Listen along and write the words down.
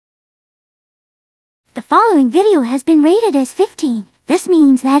following video has been rated as 15. This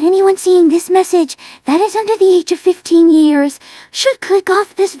means that anyone seeing this message that is under the age of 15 years should click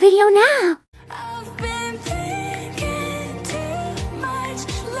off this video now. I've been thinking too much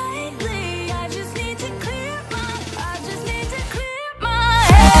lately. I just need to clear my head. I just need to clear my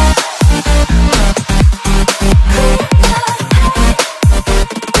head.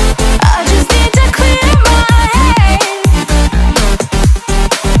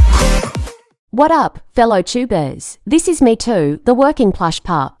 What up, fellow tubers? This is me too, the working Plush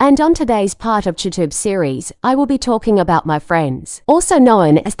Pup, and on today's part of Chu-Tube series, I will be talking about my friends, also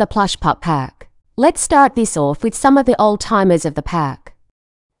known as the Plush Pup pack. Let's start this off with some of the old-timers of the pack.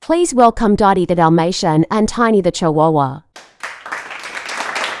 Please welcome Dottie the Dalmatian and Tiny the Chihuahua.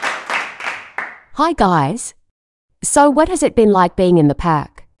 Hi guys. So what has it been like being in the pack?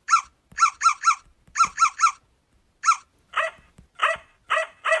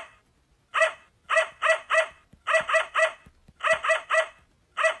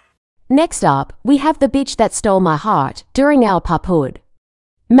 Next up, we have the bitch that stole my heart during our puphood.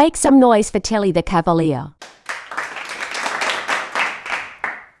 Make some noise for Telly the Cavalier.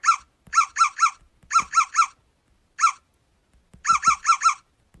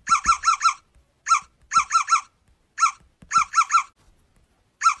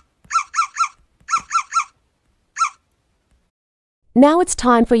 Now it's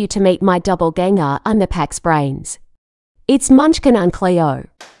time for you to meet my doppelganger and the pack's brains. It's Munchkin and Cleo.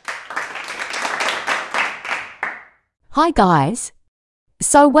 Hi guys.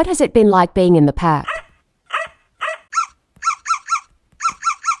 So what has it been like being in the pack?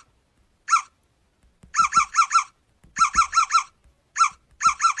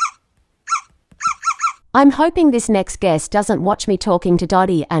 I'm hoping this next guest doesn't watch me talking to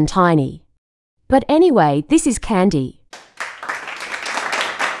Dottie and Tiny. But anyway, this is Candy.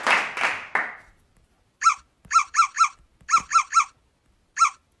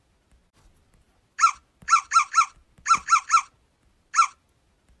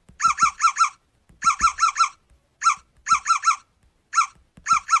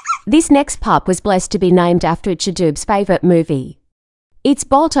 This next pup was blessed to be named after Chu-Tube's favorite movie. It's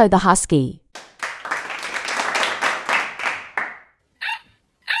Balto the Husky.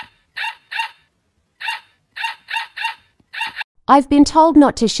 I've been told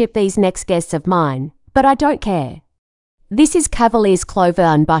not to ship these next guests of mine, but I don't care. This is Cavalier's Clover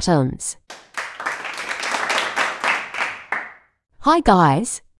and Buttons. Hi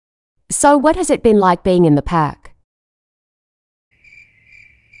guys. So what has it been like being in the pack?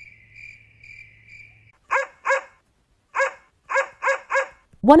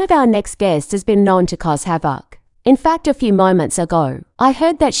 One of our next guests has been known to cause havoc. In fact, a few moments ago, I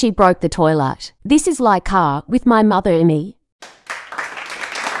heard that she broke the toilet. This is like her with my mother and me.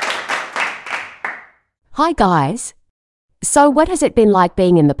 Hi guys. So what has it been like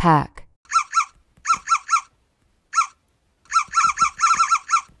being in the pack?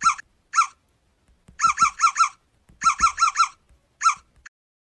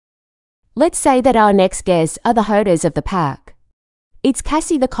 Let's say that our next guests are the herders of the pack. It's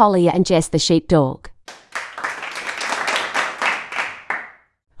Cassie the collie and Jess the sheepdog.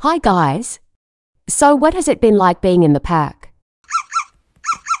 Hi guys. So what has it been like being in the pack?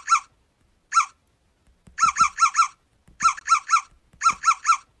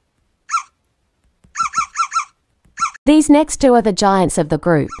 These next two are the giants of the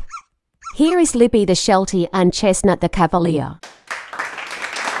group. Here is Libby the Sheltie and Chestnut the Cavalier.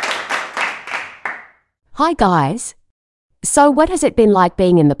 Hi guys. So what has it been like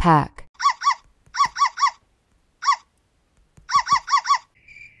being in the pack?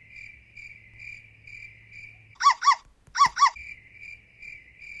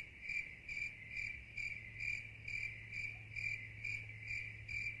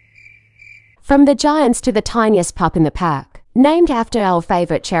 From the giants to the tiniest pup in the pack, named after our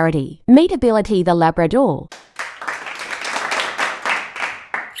favorite charity, meet Ability the Labrador.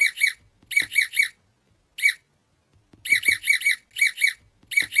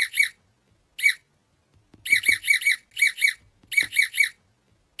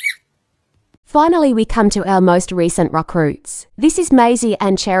 Finally, we come to our most recent recruits. This is Maisie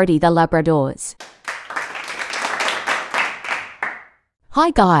and Charity the Labradors.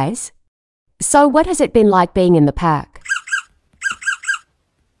 Hi guys. So what has it been like being in the pack?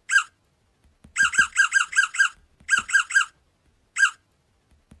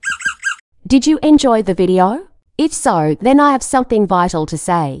 Did you enjoy the video? If so, then I have something vital to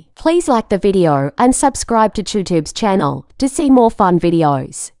say. Please like the video and subscribe to Chu-Tube's channel to see more fun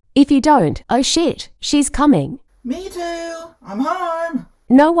videos. If you don't, oh shit, she's coming. Me too. I'm home.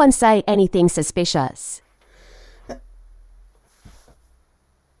 No one say anything suspicious.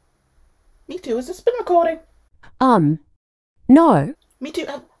 Me too, has this been recording? No. Me too,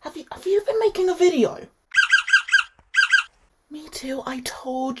 have you been making a video? Me too, I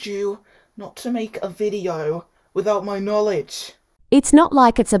told you not to make a video without my knowledge. It's not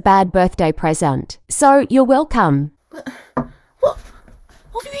like it's a bad birthday present, so you're welcome. What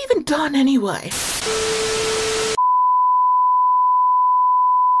have you even done anyway?